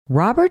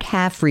Robert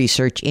Half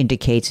research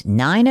indicates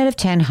 9 out of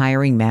 10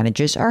 hiring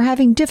managers are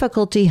having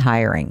difficulty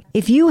hiring.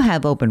 If you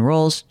have open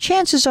roles,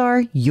 chances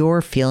are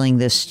you're feeling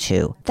this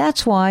too.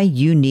 That's why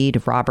you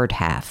need Robert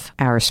Half.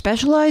 Our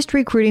specialized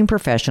recruiting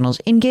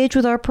professionals engage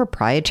with our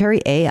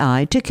proprietary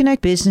AI to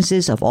connect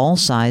businesses of all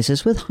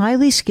sizes with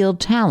highly skilled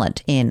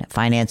talent in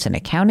finance and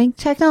accounting,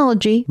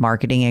 technology,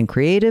 marketing and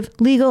creative,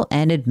 legal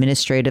and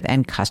administrative,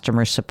 and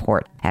customer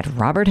support. At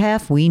Robert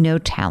Half, we know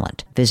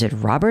talent. Visit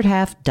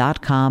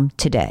roberthalf.com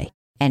today.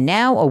 And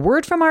now, a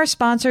word from our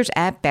sponsors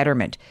at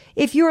Betterment.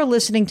 If you're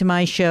listening to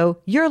my show,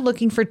 you're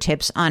looking for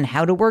tips on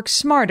how to work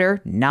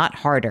smarter, not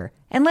harder.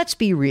 And let's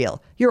be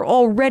real, you're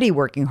already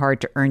working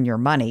hard to earn your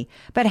money.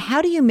 But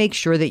how do you make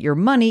sure that your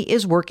money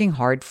is working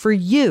hard for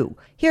you?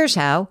 Here's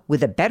how.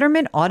 With a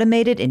Betterment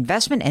automated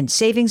investment and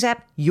savings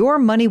app, your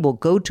money will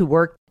go to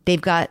work.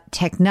 They've got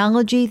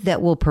technology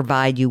that will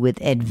provide you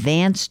with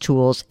advanced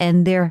tools,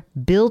 and they're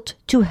built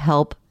to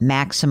help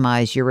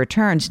maximize your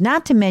returns,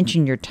 not to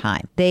mention your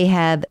time. They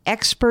have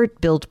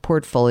expert-built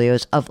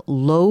portfolios of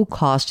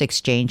low-cost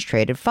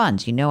exchange-traded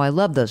funds. You know I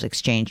love those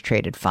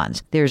exchange-traded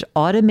funds. There's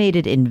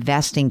automated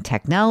investing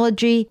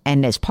technology,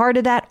 and as part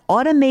of that,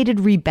 automated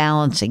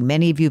rebalancing.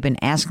 Many of you have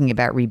been asking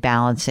about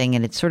rebalancing,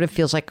 and it sort of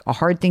feels like a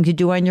hard thing to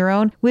do on your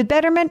own. With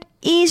Betterment,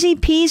 easy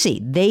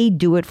peasy. They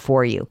do it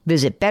for you.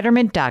 Visit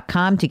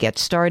Betterment.com to get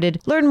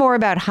started. Learn more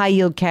about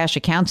high-yield cash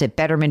accounts at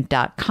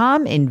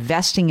Betterment.com.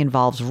 Investing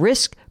involves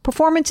risk.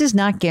 Performance is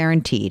not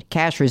guaranteed.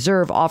 Cash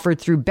reserve offered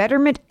through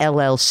Betterment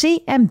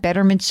LLC and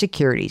Betterment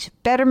Securities.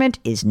 Betterment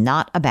is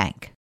not a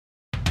bank.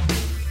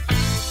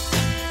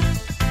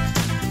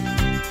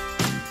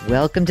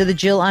 Welcome to the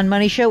Jill on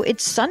Money Show.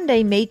 It's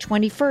Sunday, May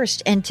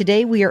 21st, and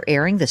today we are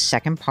airing the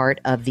second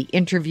part of the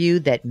interview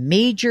that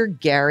Major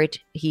Garrett,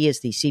 he is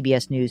the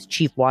CBS News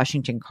chief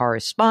Washington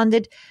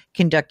correspondent,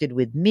 conducted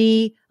with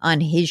me on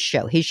his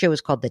show. His show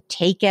is called The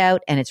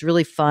Takeout, and it's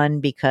really fun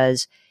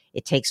because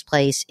it takes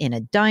place in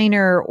a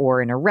diner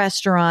or in a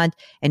restaurant,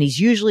 and he's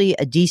usually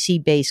a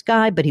DC-based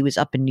guy, but he was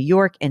up in New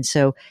York, and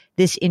so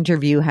this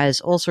interview has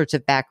all sorts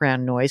of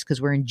background noise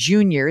because we're in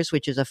Junior's,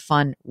 which is a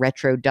fun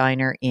retro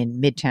diner in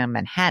Midtown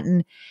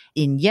Manhattan.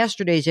 In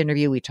yesterday's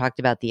interview, we talked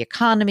about the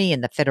economy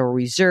and the Federal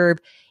Reserve.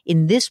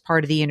 In this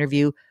part of the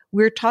interview,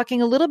 we're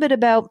talking a little bit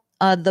about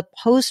the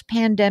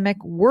post-pandemic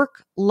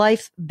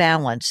work-life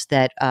balance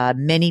that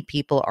many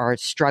people are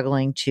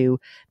struggling to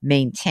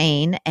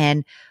maintain,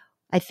 and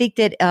I think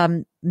that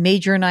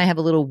Major and I have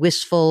a little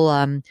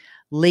wistful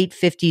late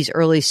 50s,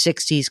 early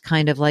 60s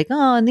kind of like,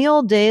 oh, in the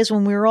old days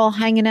when we were all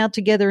hanging out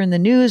together in the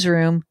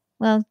newsroom.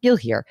 Well, you'll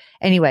hear.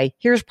 Anyway,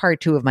 here's part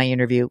 2 of my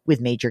interview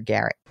with Major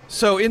Garrett.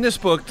 So in this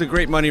book, The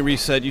Great Money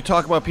Reset, you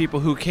talk about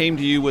people who came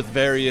to you with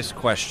various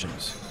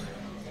questions.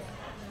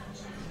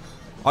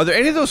 Are there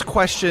any of those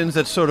questions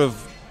that sort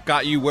of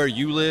got you where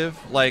you live?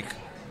 Like,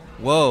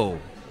 whoa,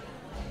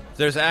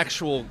 there's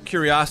actual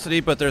curiosity,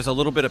 but there's a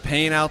little bit of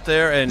pain out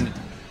there, and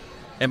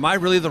am I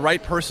really the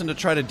right person to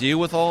try to deal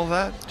with all of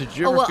that? Did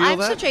you ever feel that? I'm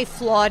such a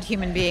flawed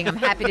human being. I'm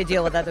happy to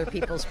deal with other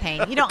people's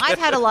pain. You know, I've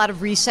had a lot of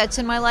resets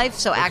in my life,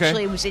 so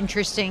actually it was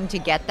interesting to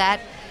get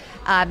that.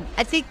 I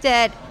think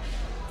that,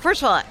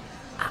 first of all,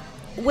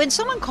 when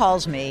someone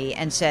calls me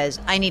and says,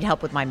 I need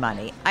help with my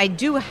money, I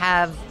do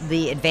have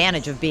the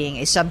advantage of being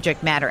a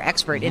subject matter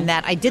expert in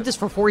that I did this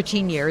for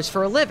 14 years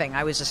for a living.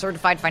 I was a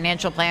certified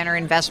financial planner,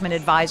 investment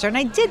advisor, and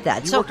I did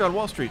that. You worked on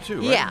Wall Street too,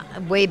 right? Yeah,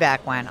 way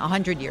back when,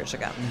 100 years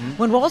ago,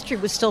 when Wall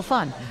Street was still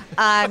fun.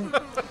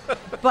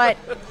 But,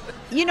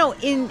 you know,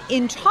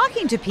 in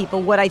talking to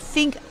people, what I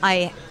think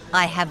I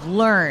have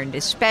learned,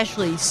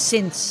 especially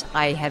since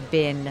I have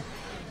been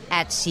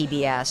at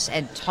CBS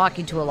and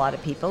talking to a lot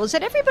of people, is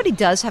that everybody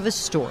does have a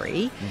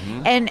story.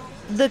 And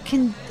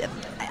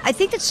I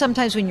think that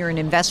sometimes when you're an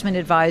investment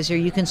advisor,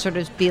 you can sort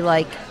of be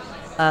like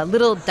a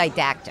little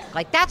didactic.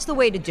 Like, that's the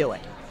way to do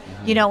it.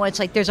 You know, it's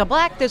like there's a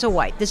black, there's a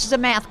white. This is a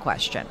math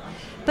question.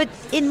 But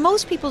in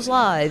most people's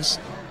lives,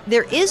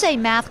 there is a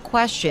math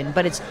question,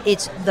 but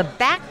it's the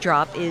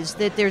backdrop is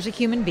that there's a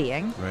human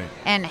being, right?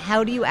 And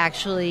how do you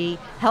actually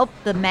help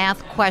the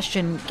math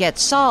question get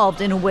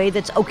solved in a way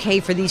that's okay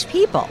for these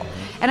people?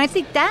 And I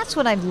think that's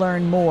what I've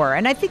learned more.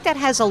 And I think that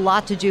has a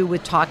lot to do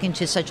with talking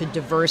to such a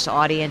diverse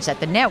audience at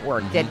the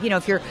network. That, you know,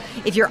 if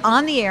you're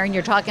on the air and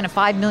you're talking to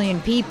 5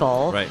 million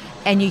people, right,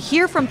 and you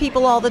hear from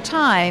people all the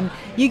time,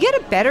 you get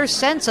a better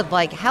sense of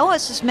like, how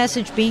is this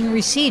message being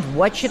received?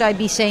 What should I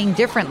be saying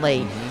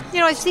differently? You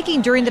know, I was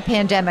thinking during the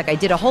pandemic, I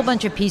did a whole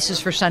bunch of pieces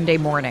for Sunday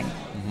Morning.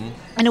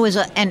 And it was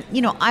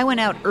I went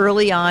out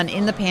early on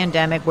in the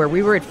pandemic where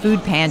we were at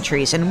food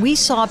pantries, and we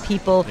saw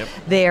people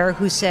there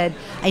who said,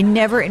 I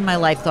never in my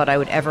life thought I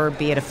would ever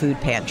be at a food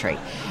pantry.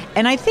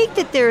 And I think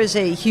that there is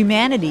a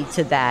humanity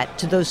to that,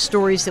 to those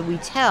stories that we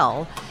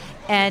tell.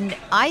 And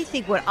I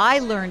think what I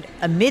learned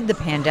amid the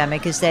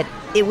pandemic is that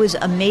it was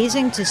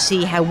amazing to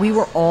see how we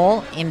were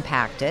all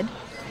impacted,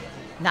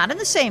 not in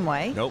the same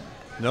way.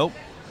 Nope.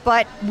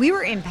 But we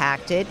were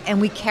impacted,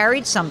 and we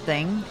carried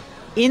something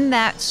in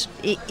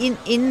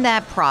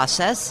that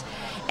process,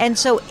 And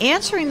so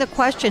answering the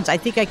questions, I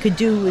think I could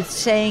do with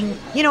saying,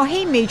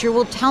 hey, Major,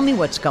 well, tell me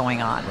what's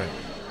going on. Right.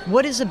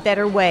 What is a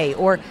better way?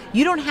 Or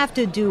you don't have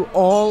to do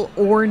all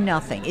or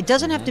nothing. It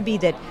doesn't have to be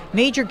that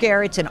Major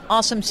Garrett's an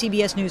awesome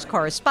CBS News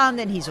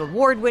correspondent, he's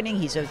award-winning,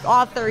 he's an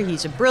author,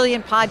 he's a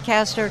brilliant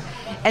podcaster,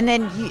 and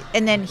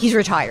then he's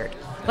retired.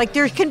 Like,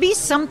 there can be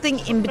something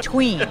in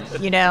between,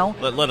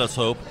 Let us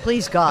hope.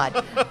 Please, God.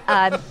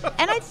 And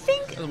I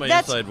think That's my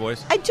inside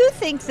voice. I do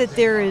think that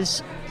there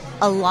is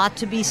a lot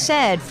to be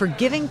said for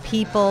giving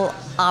people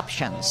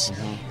options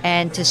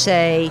and to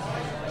say,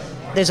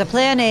 there's a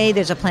plan A,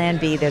 there's a plan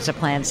B, there's a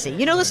plan C.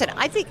 Listen,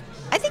 I think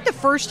the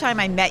first time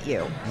I met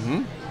you,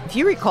 if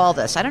you recall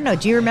this, I don't know,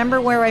 do you remember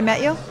where I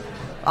met you?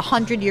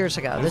 100 years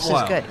ago. This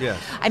is good. Yes.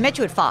 I met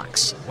you at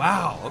Fox.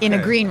 Wow. Okay. In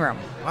a green room.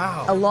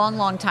 Wow. A long,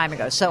 long time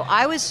ago. So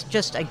I was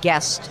just a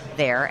guest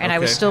there, and I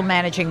was Okay. still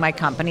managing my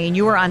company, and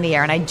you were on the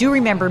air, and I do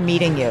remember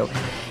meeting you.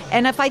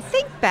 And if I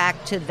think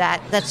back to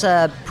that, that's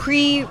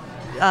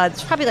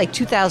it's probably like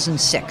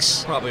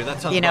 2006. Probably.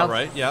 That sounds about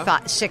right. Yeah.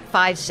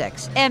 5,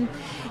 6. And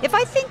if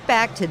I think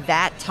back to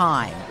that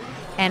time,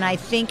 and I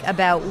think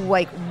about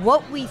like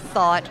what we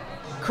thought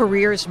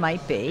careers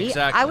might be.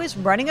 Exactly. I was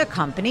running a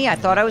company. I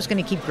thought I was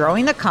going to keep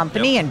growing the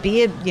company Yep. and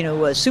be a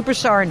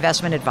superstar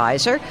investment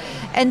advisor.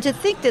 And to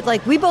think that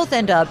like we both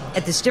end up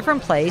at this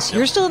different place.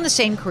 You're still in the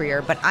same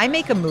career, but I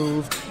make a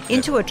move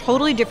into a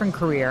totally different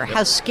career.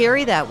 How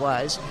scary that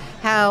was.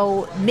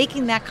 How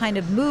making that kind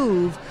of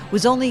move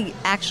was only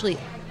actually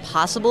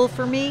possible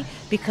for me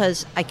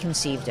because I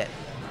conceived it.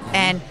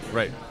 And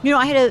Right.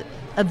 I had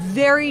a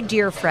very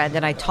dear friend,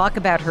 and I talk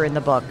about her in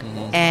the book.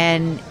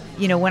 And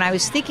when I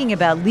was thinking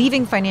about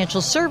leaving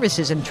financial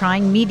services and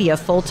trying media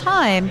full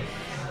time,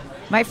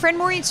 my friend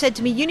Maureen said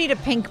to me, "You need a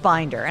pink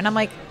binder." And I'm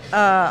like,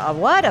 a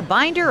what? A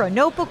binder? A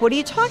notebook? What are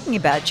you talking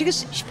about? She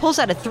pulls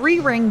out a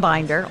 3-ring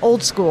binder,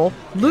 old school,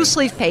 loose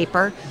leaf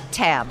paper,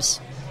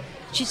 tabs.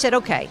 She said,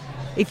 "Okay,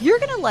 if you're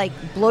going to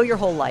blow your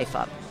whole life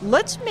up,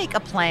 let's make a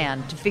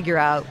plan to figure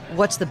out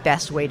what's the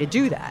best way to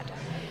do that."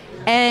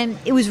 And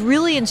it was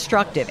really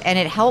instructive, and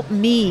it helped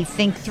me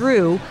think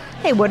through,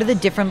 hey, what are the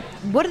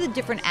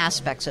different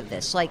aspects of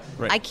this? Like,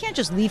 Right. I can't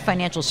just leave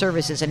financial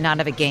services and not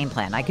have a game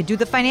plan. I could do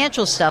the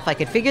financial stuff, I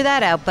could figure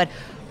that out, but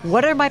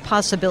what are my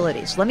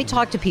possibilities? Let me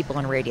talk to people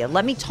in radio.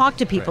 Let me talk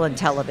to people in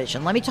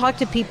television. Let me talk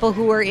to people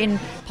who are in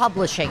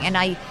publishing. And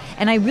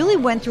I really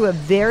went through a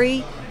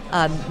very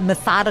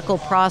methodical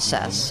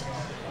process.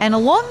 And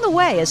along the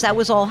way, as that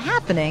was all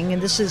happening,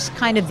 and this is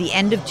kind of the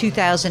end of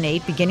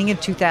 2008, beginning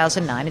of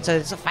 2009, it's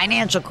a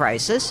financial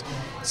crisis,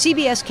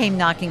 CBS came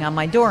knocking on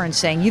my door and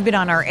saying, "You've been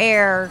on our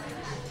air,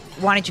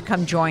 why don't you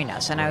come join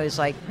us?" And I was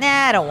like,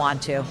 "Nah, I don't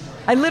want to."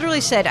 I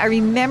literally said, I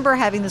remember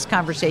having this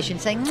conversation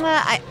saying,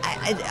 "Nah,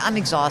 I'm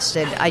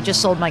exhausted. I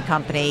just sold my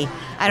company.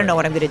 I don't know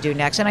what I'm going to do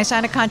next." And I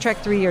signed a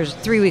contract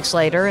 3 weeks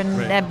later, and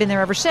Right. I've been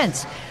there ever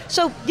since.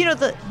 So,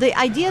 the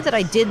idea that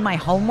I did my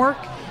homework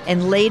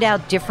and laid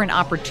out different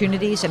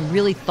opportunities and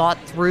really thought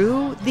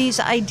through these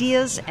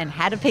ideas and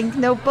had a pink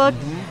notebook,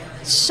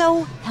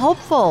 so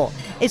helpful.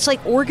 It's like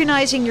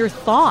organizing your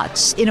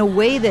thoughts in a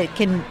way that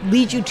can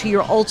lead you to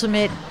your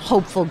ultimate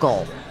hopeful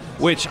goal.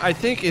 Which I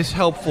think is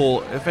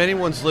helpful if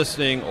anyone's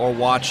listening or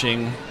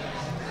watching,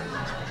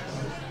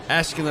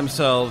 asking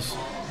themselves,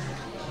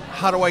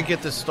 how do I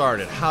get this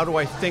started? How do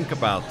I think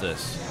about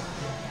this?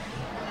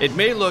 It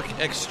may look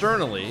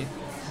externally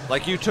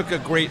like you took a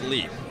great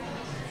leap,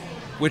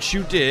 which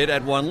you did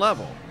at one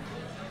level.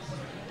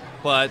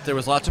 But there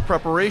was lots of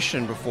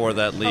preparation before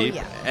that leap,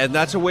 yeah. and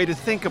that's a way to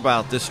think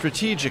about this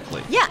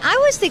strategically. Yeah, I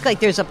always think like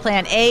there's a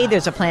plan A,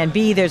 there's a plan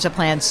B, there's a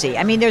plan C.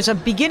 I mean, there's a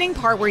beginning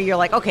part where you're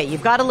like, okay,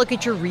 you've got to look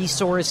at your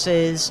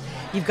resources.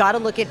 You've got to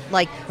look at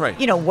Right.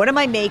 what am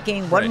I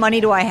making? What Right.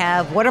 money do I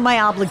have? What are my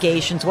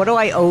obligations? What do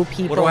I owe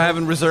people? What do I have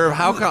in reserve?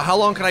 How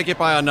long can I get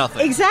by on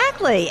nothing?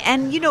 Exactly.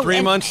 And, 3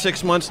 and months,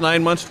 6 months,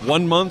 9 months,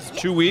 1 month,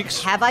 2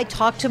 weeks? have I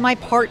talked to my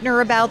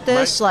partner about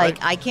this? Right,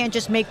 I can't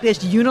just make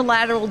this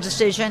unilateral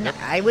decision.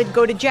 I would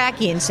go to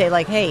Jackie and say,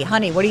 hey,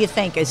 honey, what do you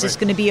think? Is this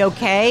Right. going to be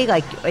okay?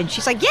 And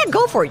she's like, yeah,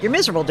 go for it. You're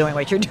miserable doing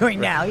what you're doing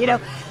now, right.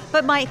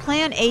 But my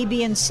plan A,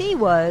 B, and C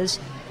was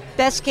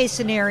best case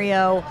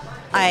scenario,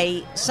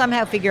 I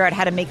somehow figure out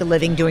how to make a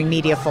living doing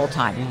media full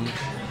time.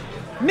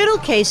 Middle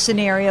case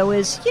scenario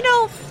is,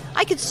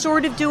 I could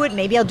sort of do it.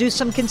 Maybe I'll do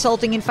some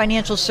consulting in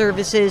financial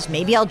services.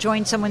 Maybe I'll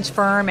join someone's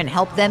firm and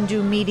help them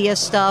do media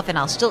stuff, and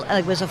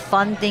it was a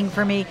fun thing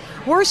for me.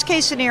 Worst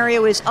case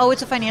scenario is,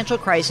 it's a financial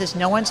crisis,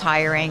 no one's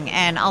hiring,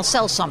 and I'll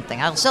sell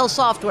something. I'll sell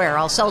software,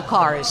 I'll sell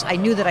cars. I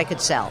knew that I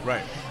could sell.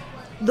 Right.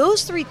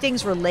 Those 3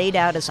 things were laid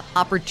out as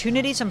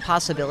opportunities and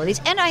possibilities,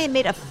 and I had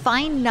made a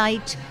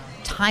finite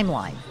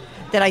timeline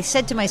that I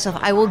said to myself,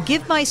 I will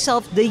give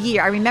myself the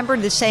year. I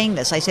remember saying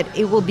this. I said,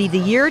 it will be the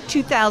year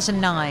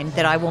 2009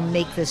 that I will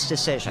make this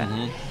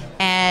decision.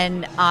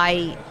 And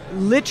I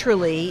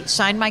literally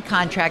signed my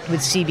contract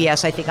with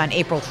CBS, I think, on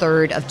April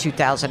 3rd of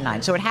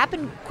 2009. So it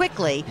happened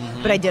quickly,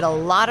 but I did a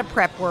lot of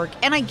prep work,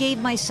 and I gave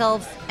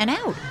myself an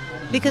out.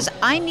 because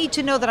I need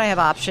to know that I have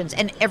options,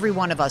 and every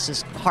one of us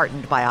is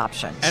heartened by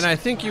options. And I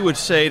think you would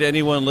say to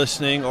anyone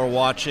listening or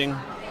watching,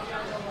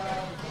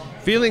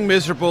 feeling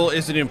miserable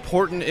is an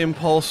important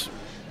impulse.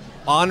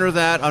 Honor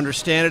that,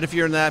 understand it if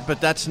you're in that,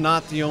 but that's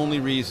not the only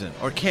reason,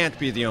 or can't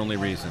be the only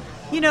reason.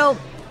 You know,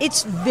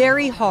 it's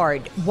very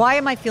hard. Why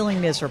am I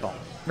feeling miserable,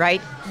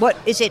 right? What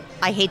is it?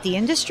 I hate the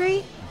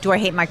industry? Do I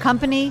hate my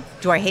company?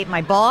 Do I hate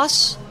my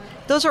boss?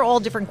 Those are all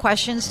different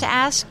questions to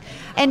ask,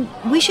 and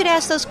we should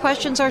ask those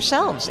questions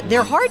ourselves.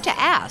 They're hard to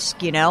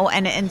ask, you know,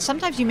 and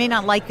sometimes you may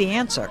not like the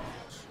answer.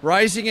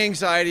 Rising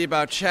anxiety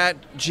about Chat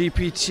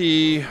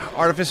GPT,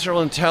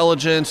 artificial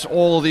intelligence,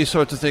 all of these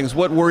sorts of things.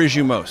 What worries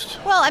you most?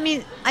 Well, I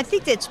mean, I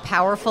think that's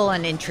powerful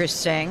and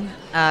interesting.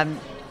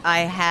 I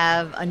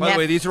have a By the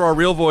way, these are our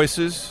real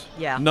voices.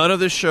 Yeah. None of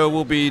this show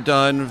will be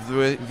done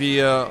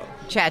via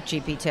Chat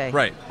GPT.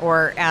 Right.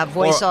 Or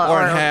voice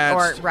or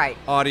enhanced or right.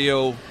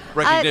 audio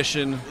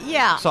recognition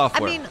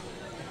software. I mean,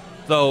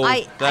 though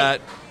I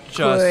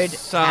just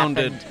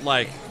sounded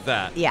like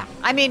that. Yeah.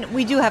 I mean,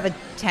 we do have a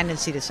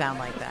tendency to sound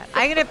like that.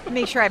 I'm going to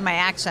make sure I have my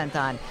accent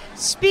on.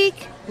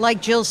 Speak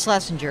like Jill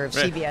Schlesinger of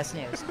CBS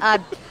News.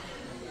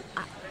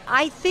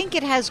 I think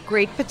it has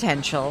great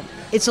potential.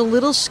 It's a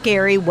little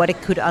scary what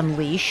it could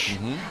unleash.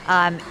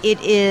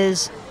 It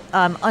is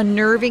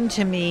unnerving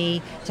to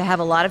me to have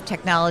a lot of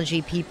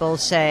technology people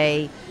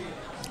say,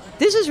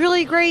 this is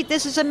really great,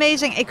 this is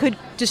amazing, it could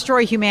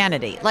destroy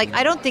humanity. Like,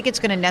 I don't think it's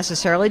going to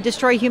necessarily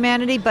destroy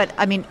humanity, but,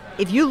 I mean,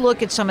 if you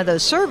look at some of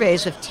those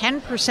surveys, if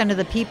 10% of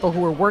the people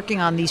who are working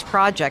on these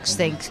projects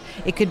think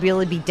it could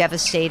really be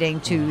devastating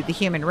to the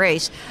human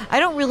race, I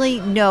don't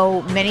really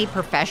know many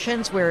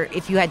professions where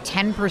if you had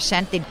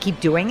 10%, they'd keep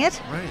doing it.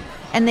 Right.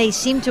 And they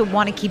seem to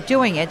want to keep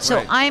doing it. So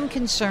Right. I'm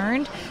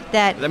concerned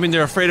that... I mean,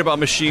 they're afraid about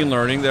machine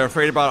learning. They're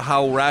afraid about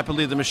how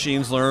rapidly the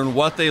machines learn,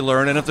 what they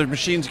learn. And if the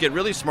machines get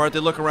really smart, they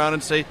look around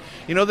and say,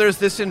 you know, there's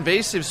this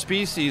invasive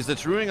species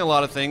that's ruining a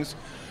lot of things.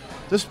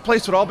 This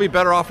place would all be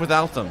better off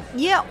without them.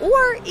 Yeah,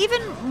 or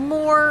even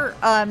more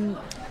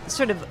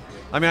sort of...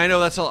 I mean, I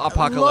know that's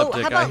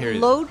apocalyptic. How about I hear you.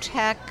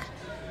 low-tech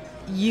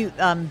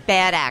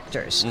bad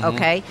actors,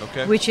 okay?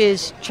 Okay. Which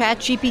is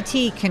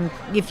ChatGPT can...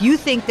 If you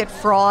think that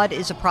fraud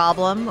is a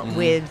problem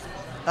with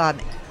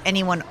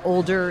anyone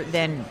older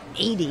than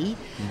 80,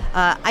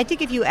 I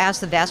think if you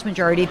ask the vast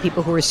majority of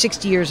people who are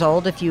 60 years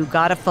old, if you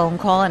got a phone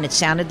call and it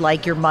sounded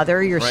like your mother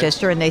or your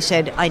sister and they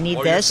said, I need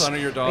or this, your son or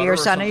your daughter, or your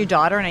son or your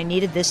daughter, and I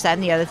needed this, that,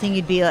 and the other thing,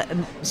 you'd be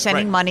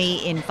sending Right.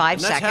 money in 5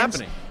 And that's seconds.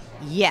 happening.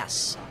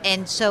 Yes.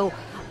 And so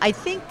I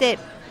think that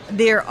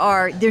there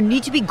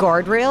need to be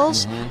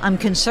guardrails. I'm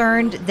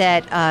concerned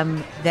that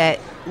that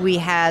we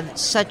have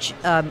such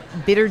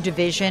bitter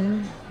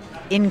division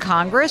in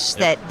Congress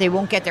that they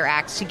won't get their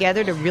acts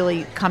together to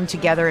really come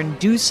together and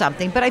do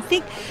something. But I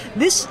think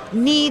this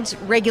needs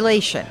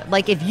regulation.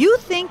 Like, if you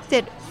think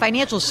that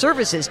financial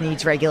services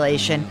needs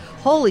regulation,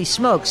 holy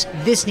smokes,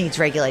 this needs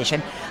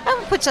regulation. I'm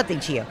going to put something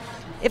to you.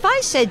 If I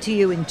said to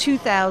you in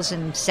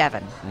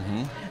 2007,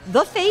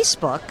 the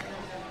Facebook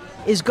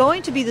is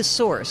going to be the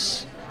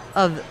source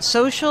of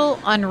social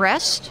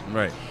unrest.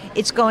 Right.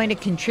 It's going to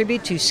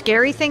contribute to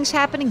scary things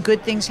happening,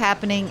 good things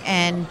happening,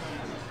 and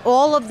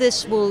all of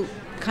this will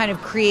kind of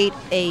create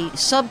a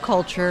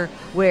subculture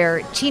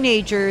where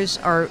teenagers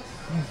are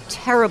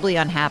terribly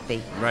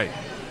unhappy. Right.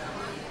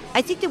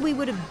 I think that we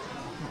would have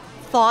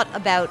thought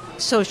about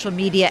social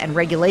media and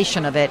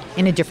regulation of it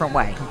in a different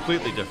way.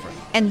 Completely different.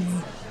 And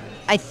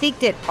I think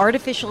that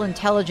artificial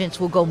intelligence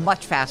will go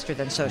much faster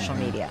than social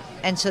media.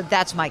 And so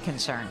that's my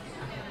concern.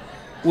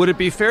 Would it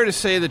be fair to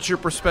say that your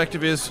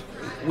perspective is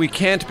we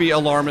can't be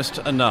alarmist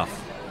enough?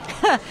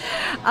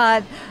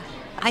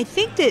 I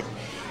think that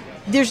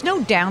there's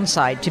no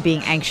downside to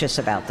being anxious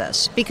about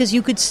this because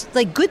you could,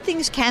 like, good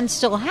things can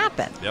still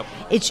happen. Yep.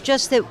 It's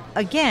just that,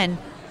 again,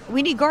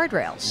 we need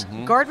guardrails.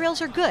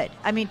 Guardrails are good.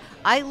 I mean,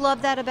 I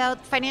love that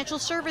about financial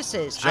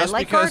services. Just I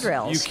like because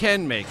guardrails. you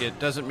can make it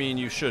doesn't mean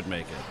you should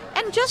make it.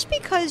 And just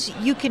because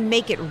you can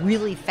make it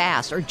really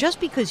fast, or just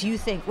because you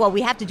think, well,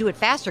 we have to do it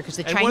faster because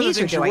the And Chinese one of the are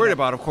things you're doing worried it.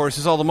 about, of course,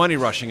 is all the money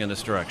rushing in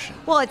this direction.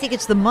 Well, I think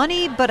it's the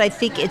money, but I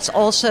think it's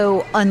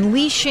also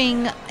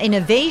unleashing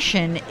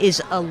innovation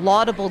is a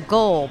laudable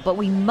goal, but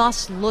we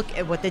must look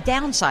at what the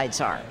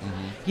downsides are.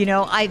 You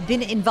know, I've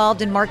been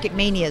involved in market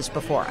manias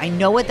before. I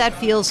know what that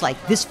feels like.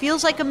 This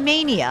feels like a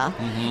mania,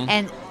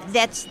 and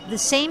that's the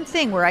same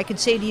thing where I could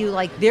say to you,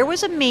 like, there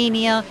was a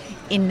mania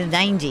in the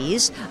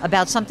 90s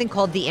about something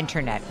called the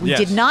internet. We Yes.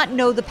 did not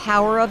know the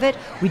power of it.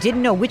 We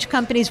didn't know which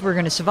companies were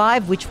going to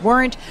survive, which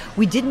weren't.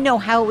 We didn't know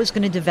how it was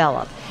going to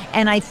develop.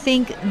 And I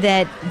think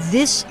that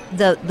the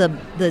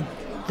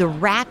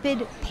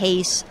rapid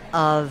pace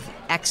of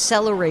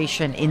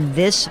acceleration in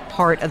this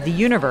part of the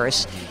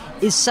universe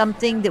is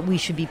something that we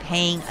should be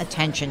paying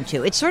attention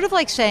to. It's sort of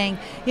like saying,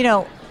 you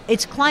know,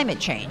 it's climate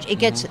change. It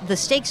gets the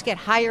stakes get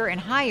higher and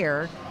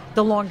higher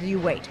the longer you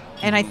wait.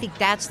 And I think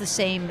that's the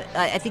same.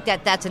 I think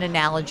that's an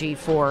analogy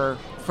for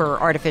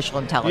artificial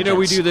intelligence. You know,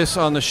 we do this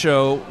on the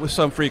show with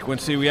some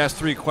frequency. We ask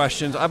 3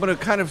 questions. I'm going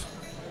to kind of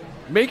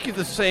make you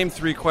the same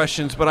 3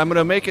 questions, but I'm going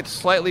to make it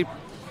slightly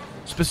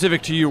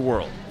specific to your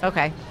world.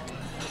 Okay.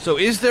 So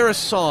is there a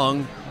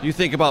song you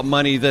think about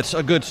money that's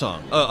a good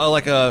song?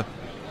 Like a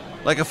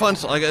fun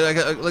song,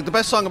 like the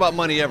best song about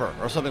money ever,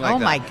 or something like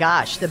that? Oh my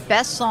gosh, the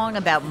best song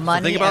about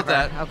money think about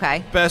ever. that.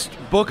 Okay. Best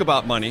book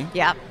about money.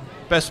 Yep.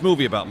 Best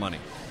movie about money.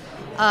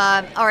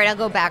 All right, I'll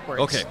go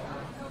backwards. Okay.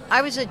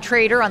 I was a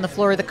trader on the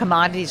floor of the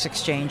Commodities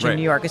Exchange in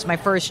New York. It's my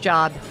first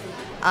job.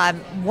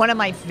 One of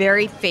my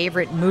very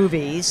favorite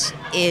movies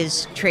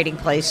is Trading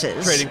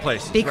Places. Trading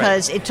Places,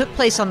 because it took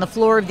place on the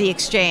floor of the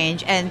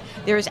exchange, and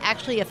there is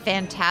actually a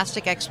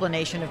fantastic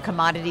explanation of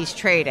commodities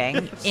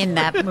trading in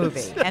that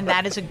movie, and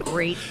that is a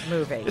great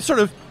movie. It's sort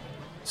of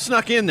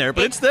snuck in there,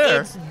 but it's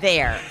there. It's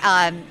there.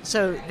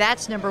 So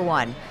that's number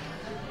one.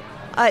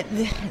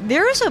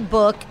 There is a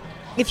book.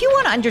 If you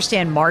want to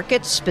understand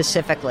markets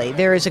specifically,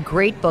 there is a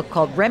great book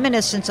called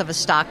Reminiscence of a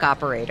Stock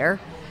Operator.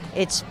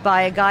 It's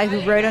by a guy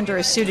who wrote under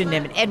a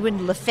pseudonym,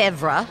 Edwin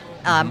Lefebvre,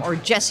 or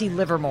Jesse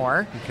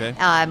Livermore,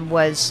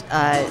 was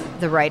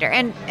the writer.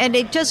 And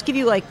it does give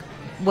you like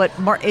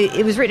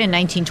it was written in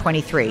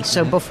 1923,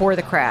 so before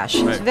the crash.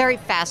 Right. It's a very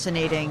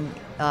fascinating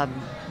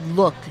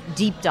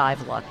deep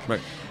dive look.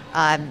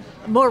 Right.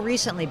 More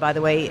recently, by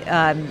the way,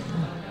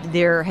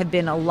 there have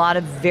been a lot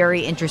of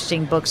very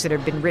interesting books that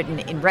have been written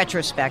in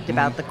retrospect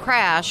about the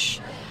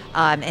crash.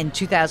 In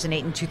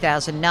 2008 and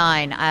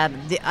 2009.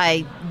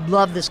 I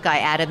love this guy,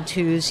 Adam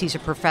Tooze. He's a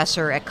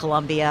professor at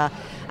Columbia.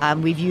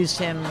 We've used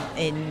him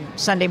in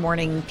Sunday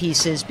morning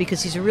pieces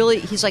because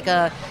he's like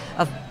an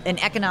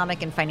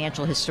economic and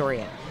financial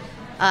historian.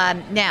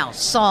 Now,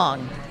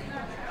 song.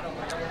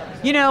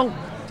 You know,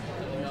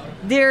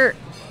 there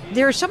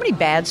are so many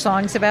bad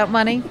songs about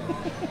money.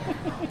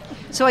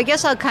 So I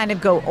guess I'll kind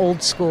of go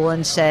old school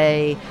and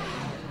say,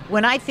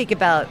 when I think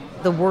about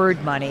the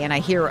word money and I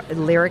hear a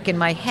lyric in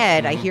my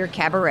head, I hear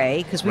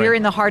Cabaret, because we are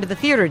in the heart of the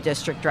theater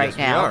district right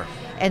now. We are.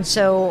 And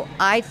so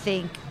I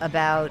think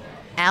about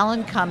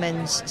Alan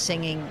Cummins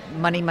singing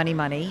Money, Money,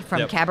 Money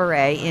from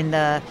Cabaret in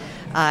the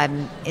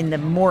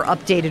more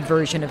updated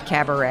version of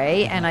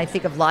Cabaret. And I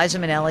think of Liza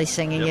Minnelli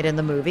singing it in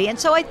the movie. And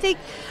so I think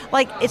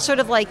it's sort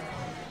of like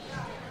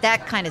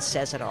that kind of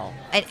says it all.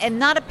 And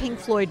not a Pink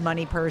Floyd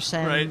money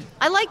person. Right.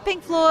 I like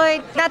Pink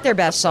Floyd. Not their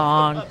best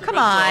song. Come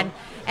on. Song.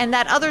 And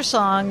that other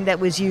song that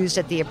was used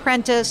at The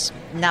Apprentice,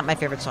 not my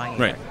favorite song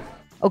either. Right.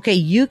 Okay,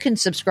 you can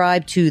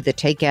subscribe to The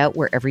Takeout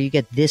wherever you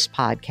get this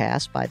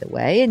podcast, by the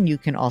way. And you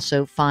can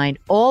also find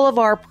all of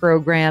our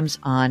programs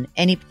on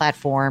any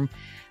platform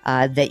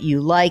that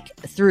you like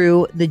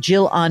through the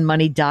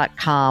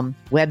JillOnMoney.com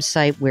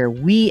website, where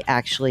we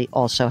actually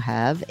also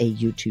have a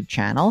YouTube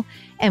channel,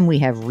 and we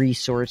have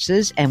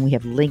resources, and we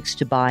have links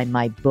to buy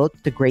my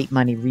book, The Great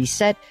Money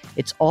Reset.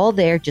 It's all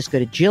there. Just go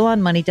to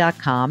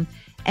JillOnMoney.com.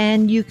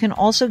 And you can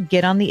also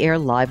get on the air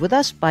live with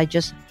us by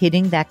just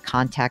hitting that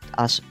Contact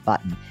Us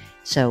button.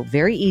 So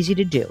very easy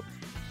to do.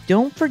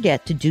 Don't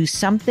forget to do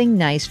something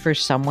nice for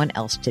someone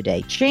else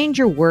today. Change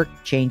your work,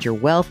 change your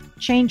wealth,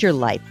 change your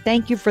life.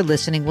 Thank you for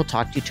listening. We'll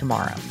talk to you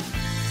tomorrow.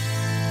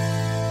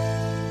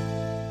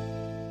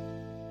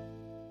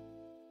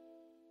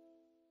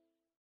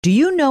 Do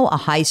you know a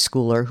high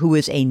schooler who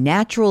is a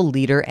natural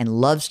leader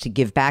and loves to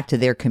give back to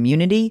their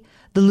community?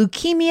 The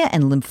Leukemia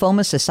and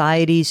Lymphoma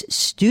Society's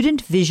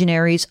Student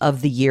Visionaries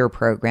of the Year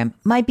program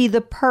might be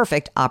the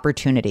perfect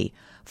opportunity.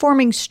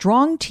 Forming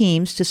strong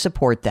teams to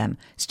support them,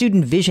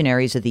 Student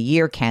Visionaries of the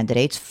Year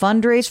candidates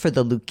fundraise for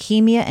the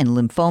Leukemia and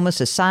Lymphoma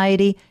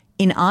Society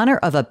in honor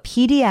of a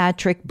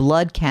pediatric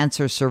blood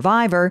cancer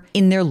survivor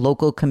in their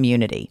local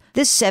community.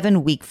 This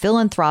 7-week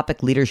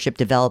philanthropic leadership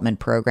development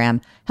program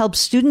helps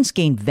students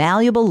gain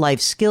valuable life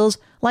skills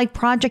like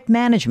project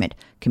management,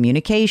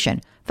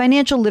 communication,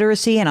 financial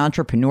literacy, and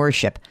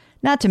entrepreneurship.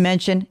 Not to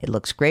mention, it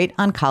looks great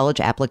on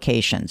college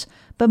applications.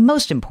 But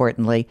most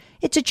importantly,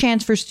 it's a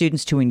chance for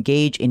students to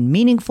engage in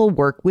meaningful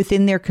work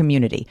within their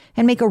community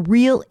and make a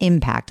real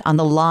impact on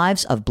the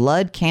lives of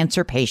blood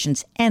cancer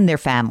patients and their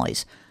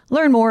families.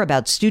 Learn more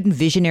about Student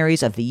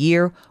Visionaries of the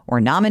Year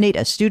or nominate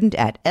a student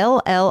at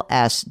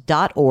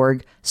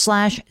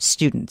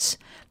lls.org/students.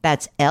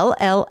 That's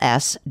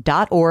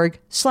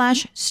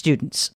lls.org/students.